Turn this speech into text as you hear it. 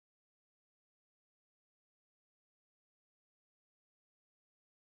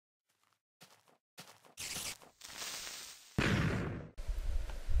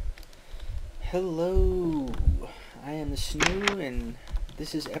Hello, I am the Snoo, and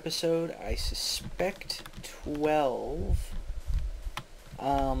this is episode, I suspect, 12.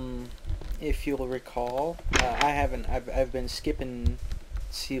 If you'll recall, I've been skipping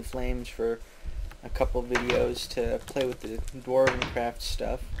Sea of Flames for a couple videos to play with the Dwarven Craft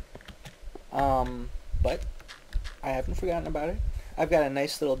stuff. But I haven't forgotten about it. I've got a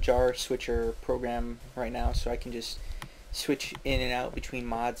nice little jar switcher program right now, so I can just switch in and out between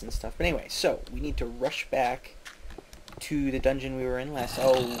mods and stuff. But anyway, so we need to rush back to the dungeon we were in last.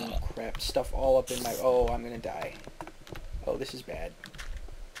 Oh crap, stuff all up in my... Oh, I'm gonna die. Oh, this is bad.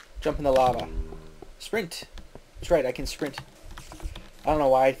 Jump in the lava. Sprint. That's right, I can sprint. I don't know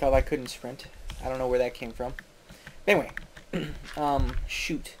why I thought I couldn't sprint. I don't know where that came from. Anyway,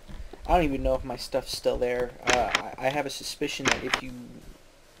 shoot. I don't even know if my stuff's still there. I have a suspicion that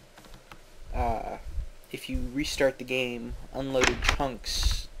if you restart the game, unloaded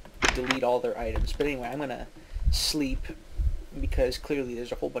chunks delete all their items. But anyway, I'm gonna sleep because clearly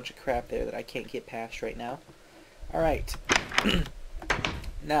there's a whole bunch of crap there that I can't get past right now. Alright.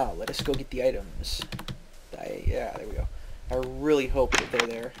 Now, let us go get the items. Yeah, there we go. I really hope that they're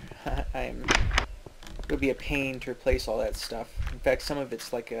there. It would be a pain to replace all that stuff. In fact, some of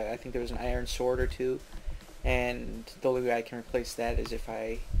it's like I think there was an iron sword or two, and the only way I can replace that is if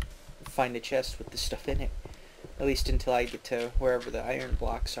I find a chest with the stuff in it. At least until I get to wherever the iron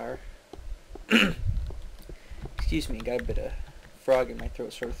blocks are. Excuse me, got a bit of frog in my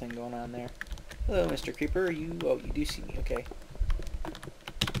throat sort of thing going on there. Hello, Mr. Creeper. You do see me, okay.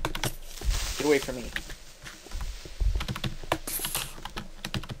 Get away from me.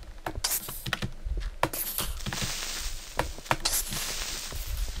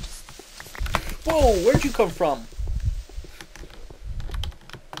 Whoa, where'd you come from?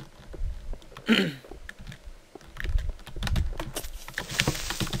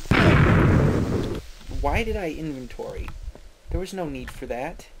 Why did I inventory? There was no need for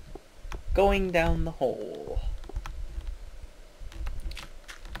that. Going down the hole.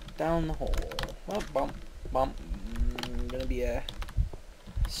 Down the hole. Oh, bump, bump. Gonna be a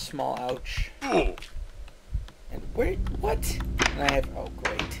small ouch. And where? What? And I have. Oh,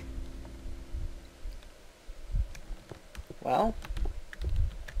 great. Well.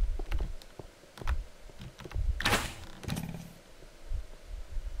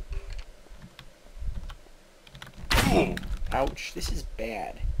 Ouch, this is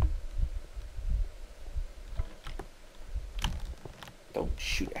bad. Don't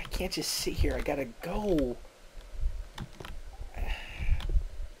shoot, I can't just sit here, I gotta go.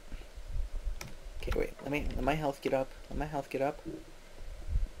 Okay, wait, let my health get up. Let my health get up.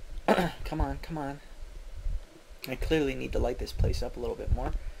 Come on, come on. I clearly need to light this place up a little bit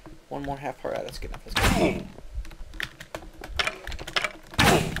more. One more half heart, that's good enough. That's good enough.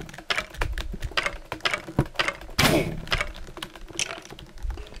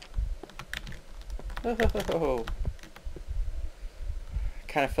 Oh.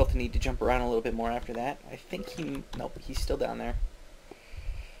 Kind of felt the need to jump around a little bit more after that. I think nope, he's still down there.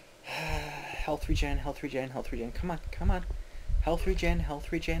 Health regen, health regen, health regen. Come on, come on. Health regen,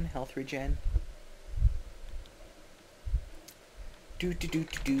 health regen, health regen. Do.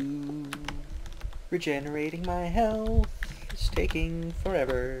 Regenerating my health is taking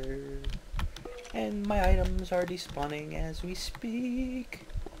forever. And my items are despawning as we speak.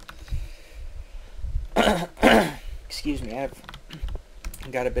 Excuse me, I've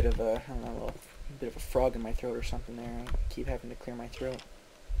got a bit of a, I don't know, a bit of a frog in my throat or something there. I keep having to clear my throat.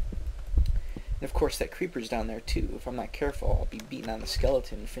 And of course that creeper's down there too. If I'm not careful, I'll be beating on the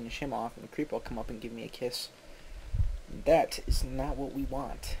skeleton and finish him off, and the creeper will come up and give me a kiss. That is not what we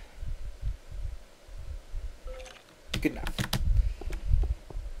want. Good enough.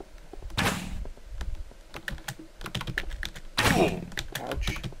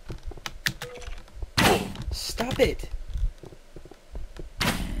 Ouch. Stop it!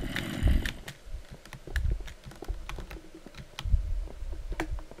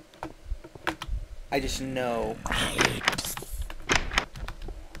 I just know.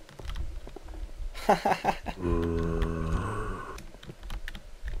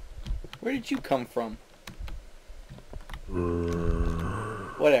 Where did you come from?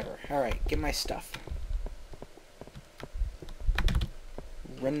 Whatever. Alright, get my stuff.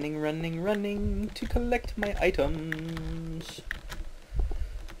 Running to collect my items.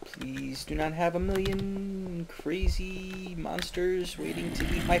 Please do not have a million crazy monsters waiting to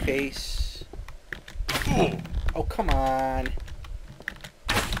eat my face. Oh, come on.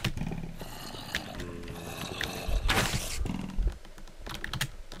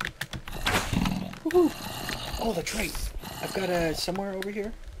 Woohoo! Oh, that's right. I've got somewhere over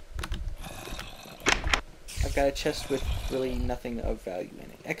here. I've got a chest with really nothing of value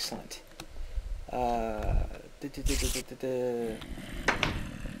in it. Excellent. That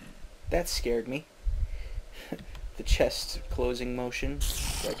scared me. The chest closing motion.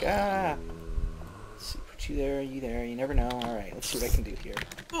 Like, ah! Let's see, put you there, you never know. Alright, let's see what I can do here.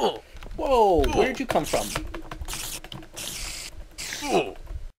 Whoa! Where'd you come from?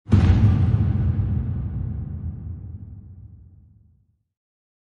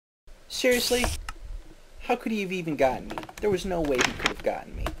 Seriously? How could he have even gotten me? There was no way he could have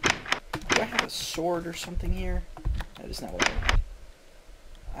gotten me. Do I have a sword or something here? That is not what I want.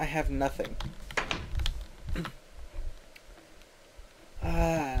 I have nothing. I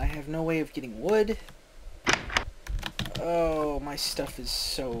have no way of getting wood. Oh, my stuff is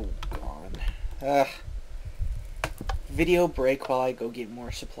so gone. Video break while I go get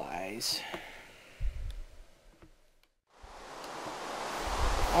more supplies.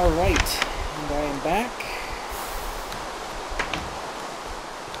 Alright, and I am back.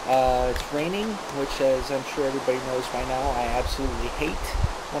 It's raining, which, as I'm sure everybody knows by now, I absolutely hate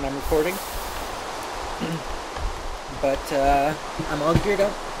when I'm recording. But I'm all geared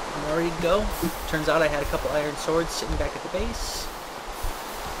up. I'm ready to go. Turns out I had a couple iron swords sitting back at the base.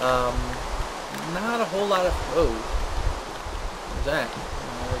 Not a whole lot of... Whoa. What was that?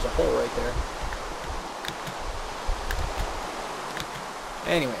 There's a hole right there.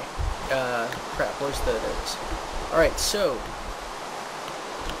 Anyway. Crap. Where's the... There it is. Alright, so...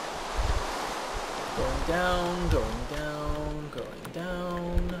 Going down, going down, going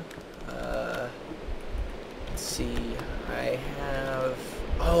down. Let's see. I have...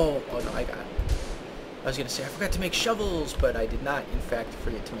 Oh no, I got it. I was going to say, I forgot to make shovels, but I did not, in fact,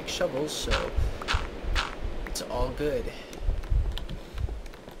 forget to make shovels, so it's all good.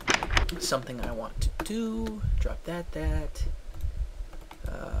 Something I want to do. Drop that. There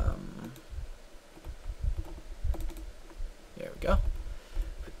we go.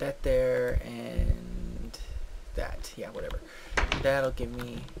 Put that there, and that. Yeah, whatever. That'll give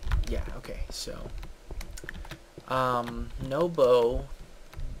me... Yeah, okay, so... no bow.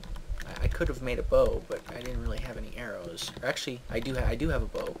 I could have made a bow, but I didn't really have any arrows. Or actually, I do have a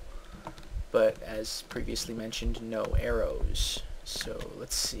bow, but as previously mentioned, no arrows. So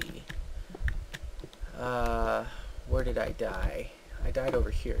let's see. Where did I die? I died over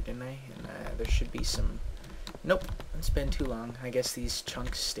here, didn't I? And there should be some... Nope, it's been too long. I guess these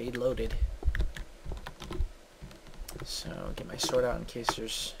chunks stayed loaded. So get my sword out in case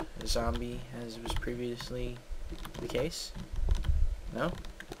there's a zombie, as was previously the case. No?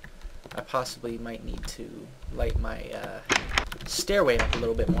 I possibly might need to light my stairway up a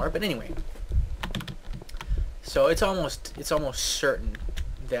little bit more, but anyway. So it's almost certain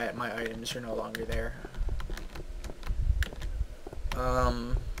that my items are no longer there.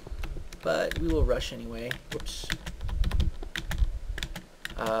 But we will rush anyway. Whoops.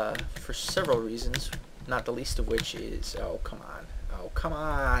 For several reasons, not the least of which is... Oh, come on. Oh, come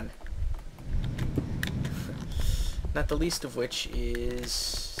on! Not the least of which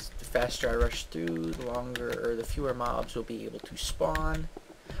is... The faster I rush through, the longer, or the fewer mobs will be able to spawn.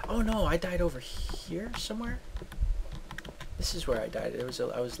 Oh no, I died over here somewhere? This is where I died.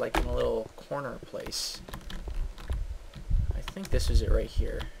 I was like in a little corner place. I think this is it right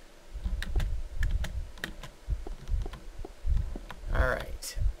here.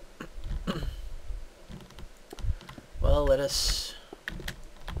 Alright. Well, let us...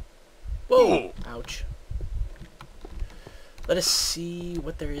 Whoa! Ouch. Let us see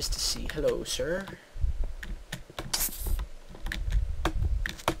what there is to see. Hello, sir.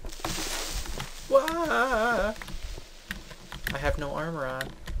 Wah! I have no armor on.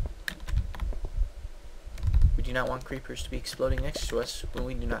 We do not want creepers to be exploding next to us when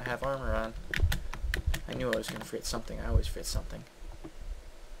we do not have armor on. I knew I was going to forget something. I always forget something.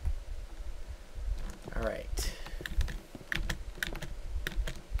 Alright.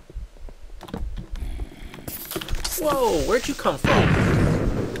 Whoa! Where'd you come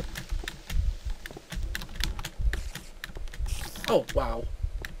from? Oh, wow.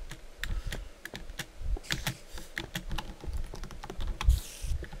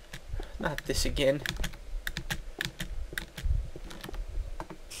 Not this again.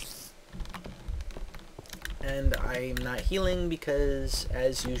 And I'm not healing because,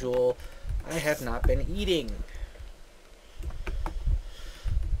 as usual, I have not been eating.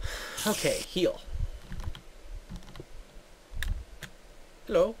 Okay, heal.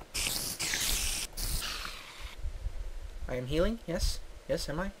 Hello. I am healing? Yes? Yes,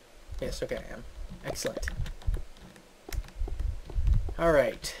 am I? Yes, okay, I am. Excellent.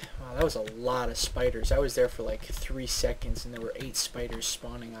 Alright. Wow, that was a lot of spiders. I was there for like 3 seconds and there were 8 spiders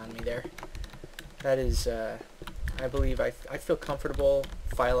spawning on me there. That is, I believe I feel comfortable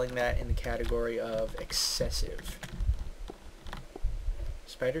filing that in the category of excessive.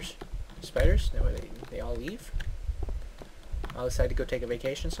 Spiders? Spiders? No, they all leave? I'll decide to go take a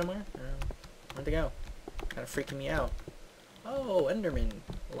vacation somewhere? Where'd they go? Kind of freaking me out. Oh, Enderman.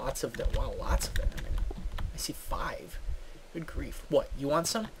 Lots of them. Wow, lots of Enderman. I see 5. Good grief. What, you want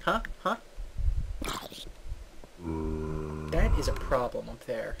some? Huh? Huh? That is a problem up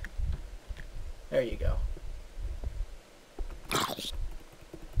there. There you go.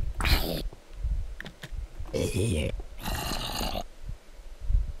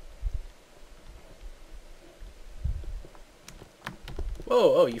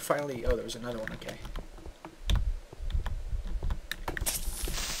 Whoa, oh, you finally... Oh, there was another one, okay.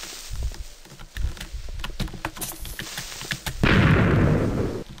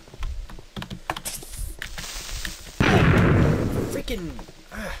 Freaking...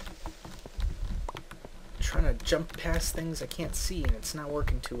 trying to jump past things I can't see, and it's not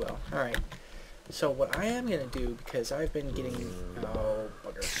working too well. Alright. So what I am going to do, because I've been getting... Oh,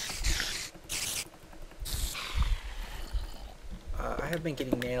 bugger. I have been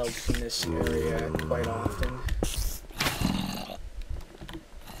getting nailed from this area quite often.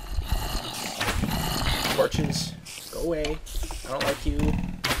 Torches, go away. I don't like you.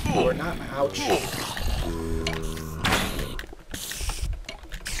 You are not... Ouch.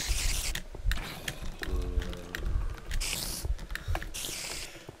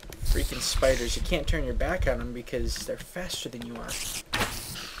 Freaking spiders. You can't turn your back on them because they're faster than you are.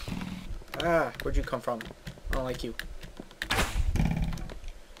 Ah, where'd you come from? I don't like you.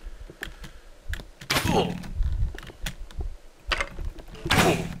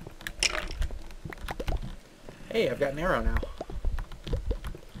 Hey, I've got an arrow now.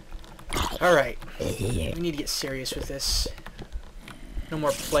 Alright. We need to get serious with this. No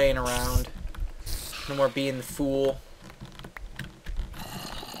more playing around. No more being the fool.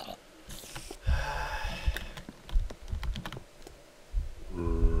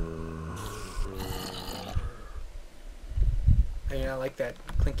 I do not like that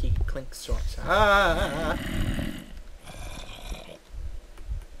clinky clink sound. Ah!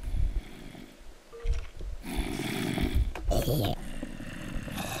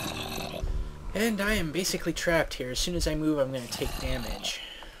 And I am basically trapped here. As soon as I move, I'm going to take damage.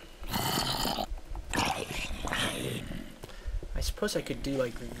 I suppose I could do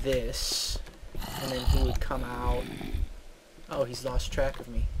like this, and then he would come out. Oh, he's lost track of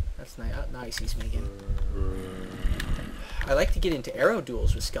me. That's nice. Oh, now he sees me again. I like to get into arrow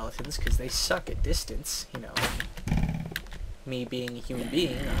duels with skeletons because they suck at distance, you know. Me being a human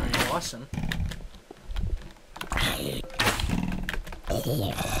being, I'm awesome.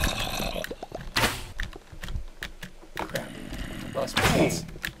 Crap. Lost my chance.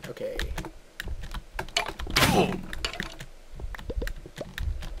 Okay.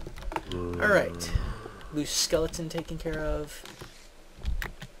 Alright. Loose skeleton taken care of.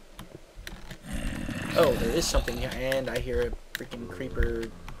 Oh, there is something here, and I hear a freaking creeper.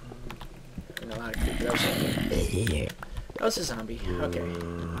 No, not a creeper. That was a zombie. Okay.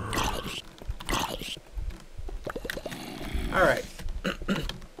 Alright.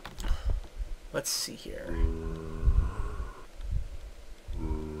 Let's see here.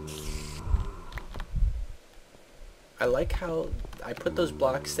 I like how I put those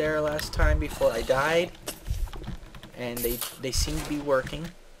blocks there last time before I died, and they seem to be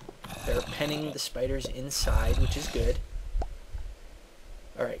working. They're penning the spiders inside, which is good.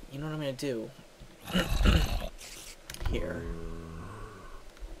 Alright, you know what I'm going to do? Here.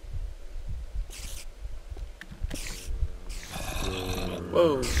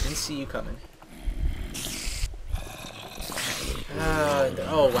 Whoa, didn't see you coming.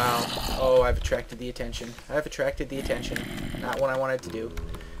 Oh, wow. Oh, I've attracted the attention. I've attracted the attention. Not what I wanted to do.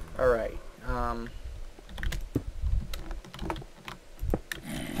 Alright,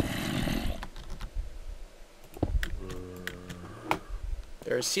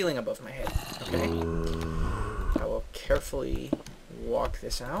 there's a ceiling above my head. Okay. I will carefully walk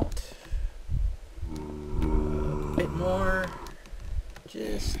this out. A bit more.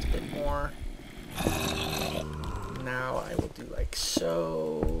 Just a bit more. Now I will do like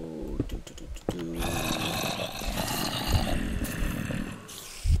so.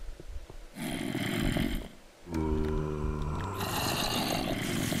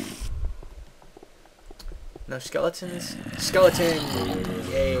 No skeletons? Skeleton!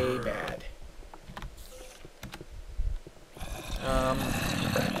 Yay, bad.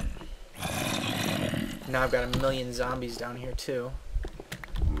 Now I've got a million zombies down here too.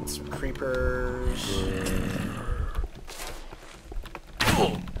 Some creepers.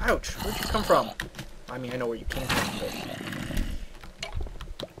 Ouch! Where'd you come from? I mean, I know where you came from, but...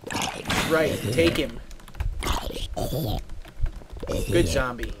 Right, take him. Good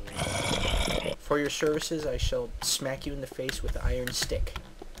zombie. For your services, I shall smack you in the face with the iron stick.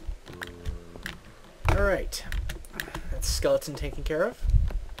 Alright. That's skeleton taken care of.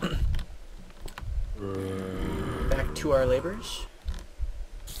 Back to our labors.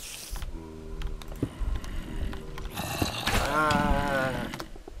 Ah.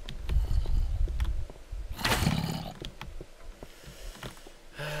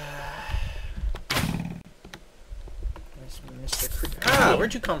 Mr. Ah,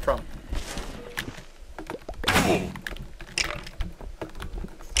 where'd you come from?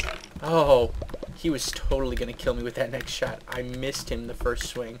 Oh, he was totally gonna kill me with that next shot. I missed him the first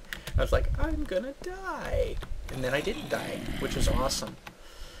swing. I was like, I'm gonna die. And then I didn't die, which was awesome.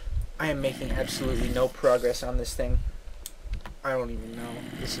 I am making absolutely no progress on this thing. I don't even know.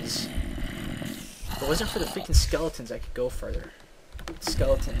 This is... If it wasn't for the freaking skeletons, I could go further.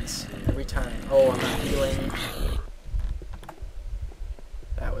 Skeletons, every time. Oh, I'm not healing.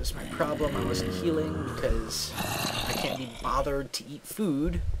 That was my problem. I wasn't healing because I can't be bothered to eat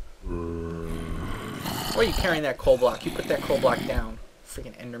food. Why are you carrying that coal block? You put that coal block down.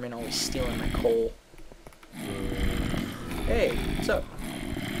 Freaking Enderman always stealing my coal. Hey, what's up?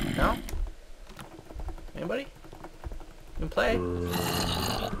 No? Anybody? You can play?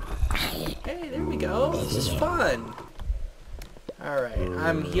 Hey, there we go. This is fun. Alright,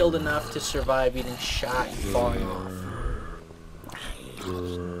 I'm healed enough to survive getting shot and falling off.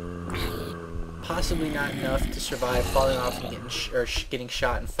 Possibly not enough to survive falling off and getting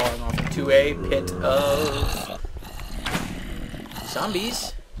shot and falling off into a pit of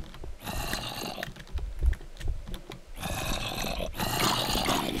zombies.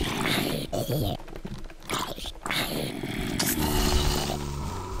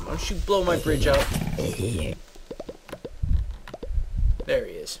 Don't you blow my bridge up. There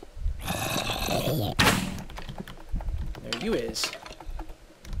he is. There you is.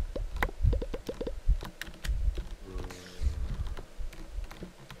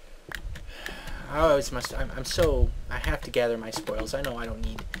 I have to gather my spoils. I know I don't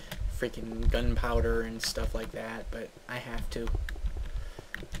need freaking gunpowder and stuff like that, but I have to.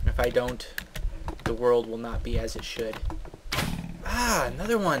 If I don't, the world will not be as it should. Ah,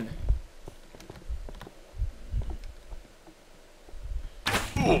 another one.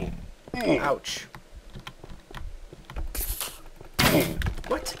 Ouch.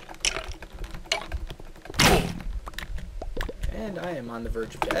 What? And I am on the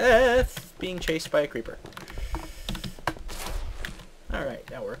verge of death, being chased by a creeper. Alright,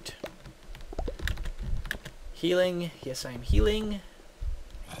 that worked. Healing. Yes, I am healing.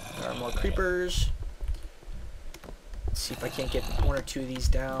 There are more creepers. Let's see if I can't get one or two of these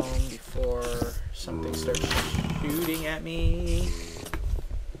down before something starts shooting at me.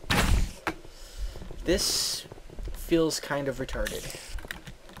 This feels kind of retarded.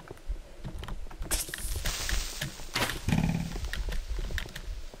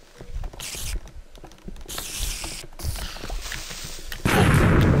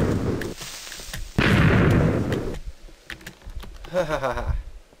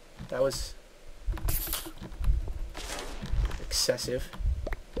 That was excessive.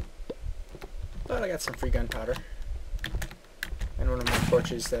 But I got some free gunpowder. And one of my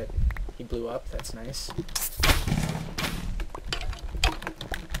torches that he blew up. That's nice.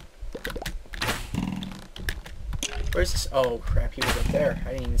 Where's this? Oh crap, he was up there.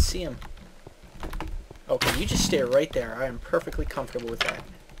 I didn't even see him. Okay, you just stay right there. I am perfectly comfortable with that.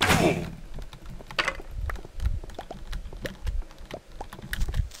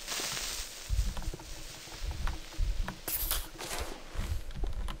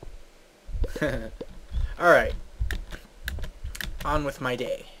 Alright. On with my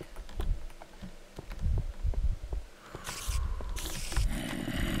day.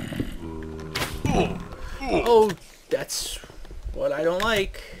 Oh, that's what I don't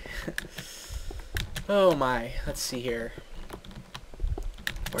like. Oh my. Let's see here.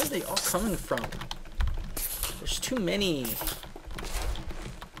 Where are they all coming from? There's too many.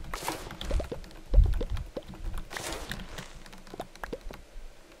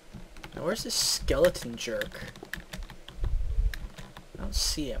 Now, where's this skeleton jerk? I don't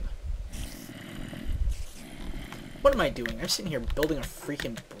see him. What am I doing? I'm sitting here building a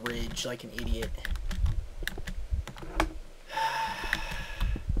freaking bridge like an idiot.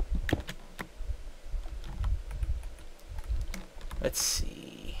 Let's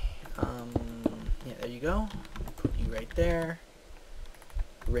see. Yeah, there you go. Put you right there.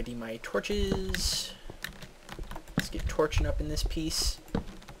 Ready my torches. Let's get torching up in this piece.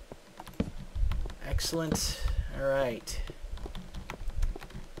 Excellent. Alright.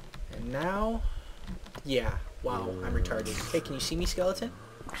 And now... Yeah. Wow, I'm retarded. Hey, can you see me, skeleton?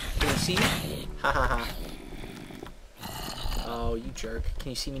 Can you see me? Ha ha ha. Oh, you jerk.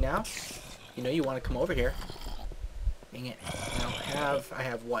 Can you see me now? You know you want to come over here. Dang it. I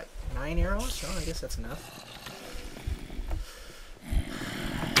have what? 9 arrows? Oh, I guess that's enough.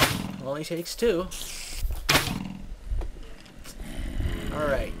 Only takes 2.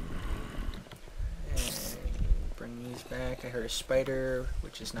 Alright. And bring these back. I heard a spider,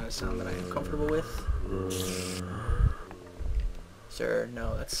 which is not a sound that I am comfortable with. Sir,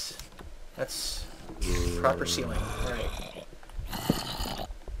 no, that's proper ceiling. Alright.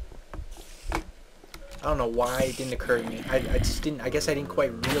 I don't know why it didn't occur to me. I just didn't, I guess I didn't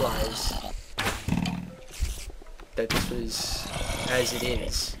quite realize that this was as it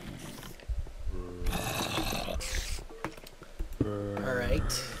is.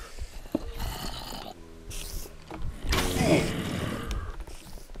 Alright.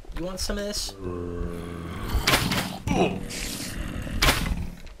 You want some of this?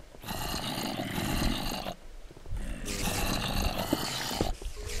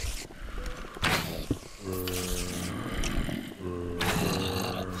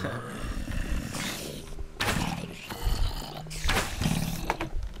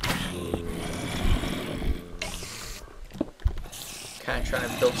 Kind of trying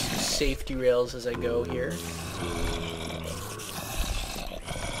to build some safety rails as I go here.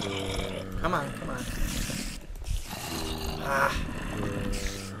 Come on, come on. Ah.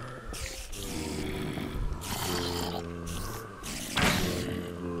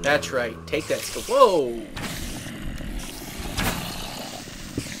 That's right. Take that skill. Whoa!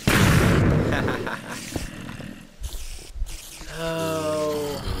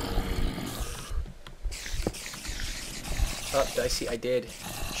 Oh. Oh, did I see? I did.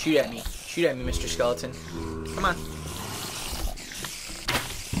 Shoot at me. Shoot at me, Mr. Skeleton. Come on.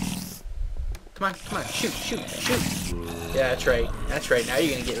 Come on, come on. Shoot, shoot, shoot. Yeah, that's right. That's right. Now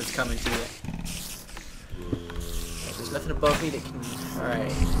you're going to get what's coming to you. There's nothing above me that can...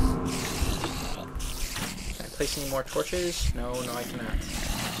 Alright. Can I place any more torches? No, no, I cannot.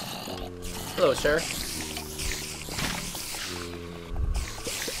 Hello, sir.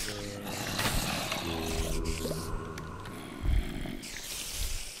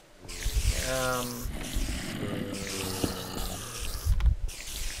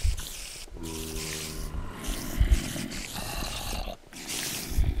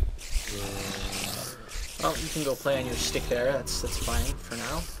 Well, you can go play on your stick there. That's fine for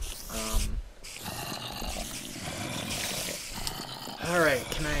now. Okay. All right.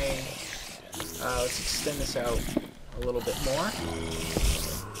 Can I? Let's extend this out a little bit more.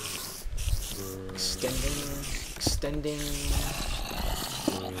 Extending.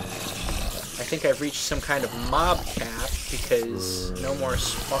 I think I've reached some kind of mob cap because no more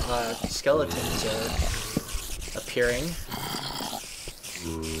skeletons are appearing.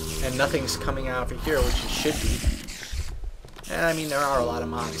 And nothing's coming out over here, which it should be. And I mean, there are a lot of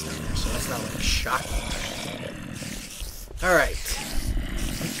mobs down there, so that's not like shocking. Alright.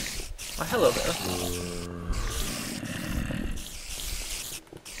 Oh, hello there.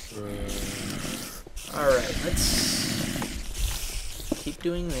 Alright, let's keep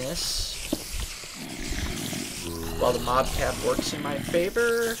doing this while the mob cap works in my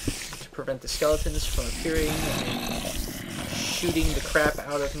favor to prevent the skeletons from appearing and shooting the crap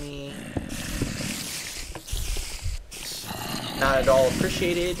out of me. Not at all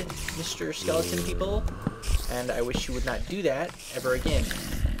appreciated, Mr. Skeleton people, and I wish you would not do that ever again.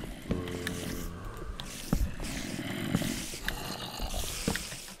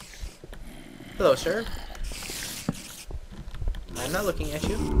 Hello, sir. I'm not looking at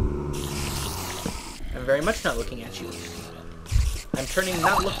you. I'm very much not looking at you. I'm turning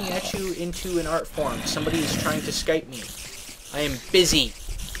not looking at you into an art form. Somebody is trying to Skype me. I am busy.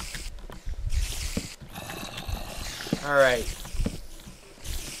 Alright.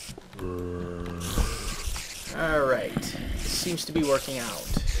 Alright. This seems to be working out.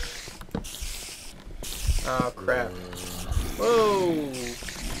 Oh, crap. Whoa!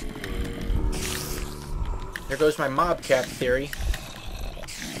 There goes my mob cap theory.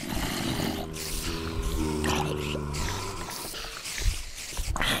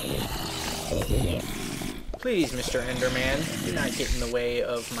 Please, Mr. Enderman, do not get in the way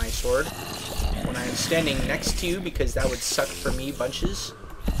of my sword when I am standing next to you, because that would suck for me bunches.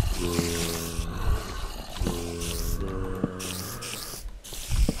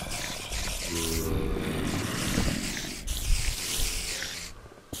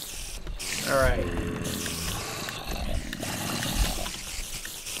 Alright.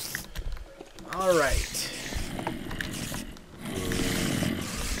 Alright.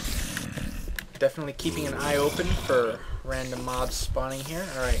 definitely keeping an eye open for random mobs spawning here.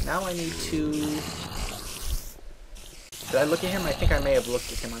 Alright, now I need to... Did I look at him? I think I may have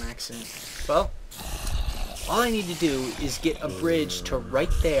looked at him on accident. Well, all I need to do is get a bridge to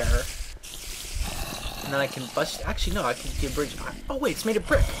right there. And then I can bust... Actually, no, I can get a bridge... Oh, wait, it's made of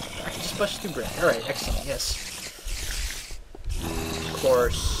brick. I can just bust through brick. Alright, excellent, yes. Of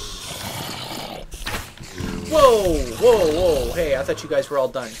course. Whoa! Whoa, whoa! Hey, I thought you guys were all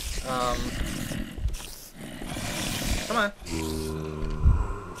done. Come on.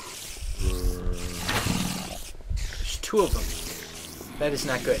 There's 2 of them. That is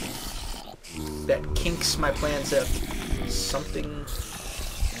not good. That kinks my plans up. Something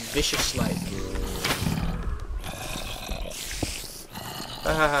vicious-like.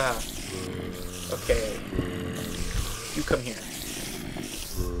 Ah. Okay. You come here.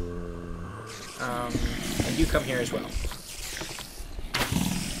 And you come here as well.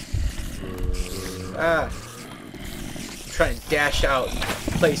 Ah. I'm trying to dash out and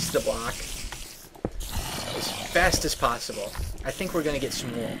place the block as fast as possible. I think we're going to get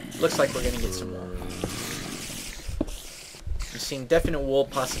some wool. Looks like we're going to get some wool. I'm seeing definite wool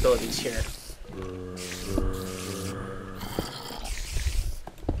possibilities here.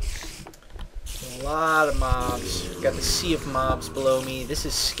 A lot of mobs. Got the sea of mobs below me. This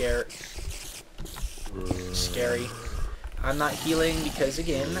is scary. I'm not healing because,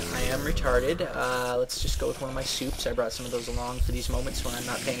 again, I am retarded. Let's just go with one of my soups. I brought some of those along for these moments when I'm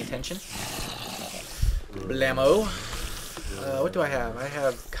not paying attention. Blammo. What do I have? I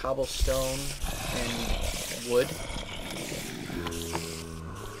have cobblestone and wood.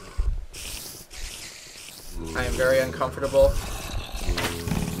 I am very uncomfortable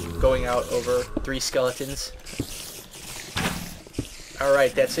going out over 3 skeletons.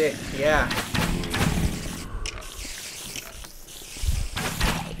 Alright, that's it. Yeah.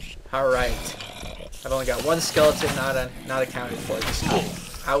 Alright. I've only got 1 skeleton not accounted for this time.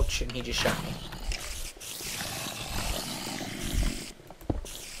 Ouch, and he just shot me.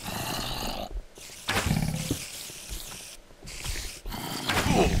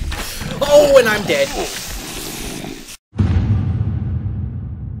 Oh, and I'm dead.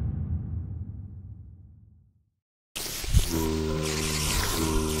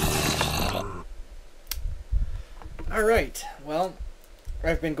 Alright, well,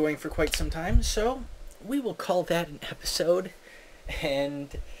 I've been going for quite some time, so we will call that an episode,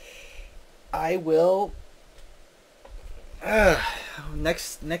 and I will...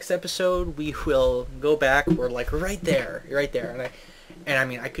 next episode, we will go back. We're like right there, and I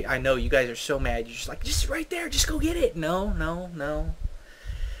mean, I know you guys are so mad. You're just like, just right there, just go get it. No.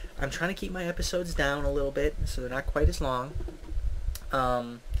 I'm trying to keep my episodes down a little bit, so they're not quite as long.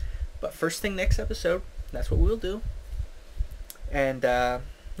 But first thing next episode, that's what we'll do. And,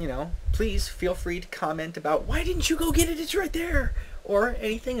 you know, please feel free to comment about, why didn't you go get it? It's right there. Or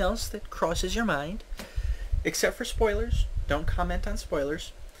anything else that crosses your mind. Except for spoilers. Don't comment on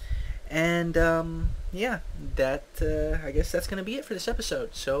spoilers. And, yeah, that, I guess that's going to be it for this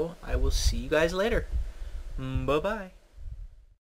episode. So, I will see you guys later. Bye-bye.